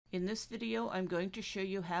In this video, I'm going to show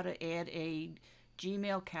you how to add a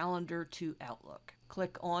Gmail calendar to Outlook.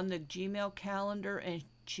 Click on the Gmail calendar and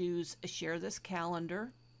choose Share this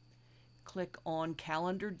calendar. Click on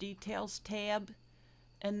Calendar Details tab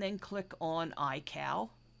and then click on iCal.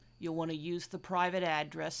 You'll want to use the private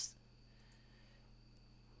address.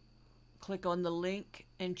 Click on the link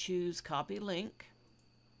and choose Copy Link.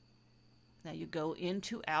 Now you go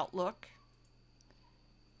into Outlook,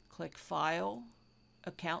 click File,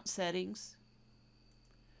 Account Settings,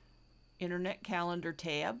 Internet Calendar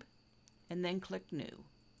tab, and then click New.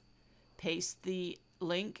 Paste the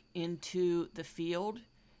link into the field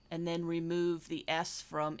and then remove the S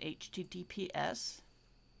from HTTPS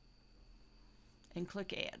and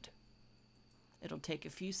click Add. It'll take a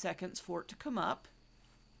few seconds for it to come up.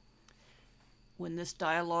 When this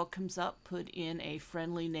dialog comes up, put in a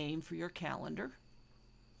friendly name for your calendar.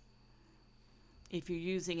 If you're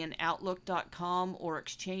using an Outlook.com or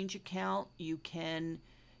Exchange account, you can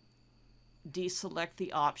deselect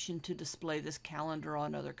the option to display this calendar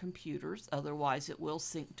on other computers. Otherwise, it will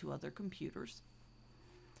sync to other computers.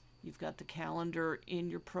 You've got the calendar in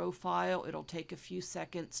your profile. It'll take a few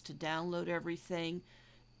seconds to download everything.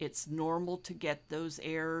 It's normal to get those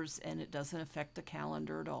errors, and it doesn't affect the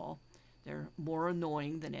calendar at all. They're more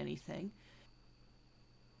annoying than anything.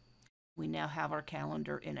 We now have our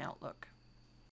calendar in Outlook.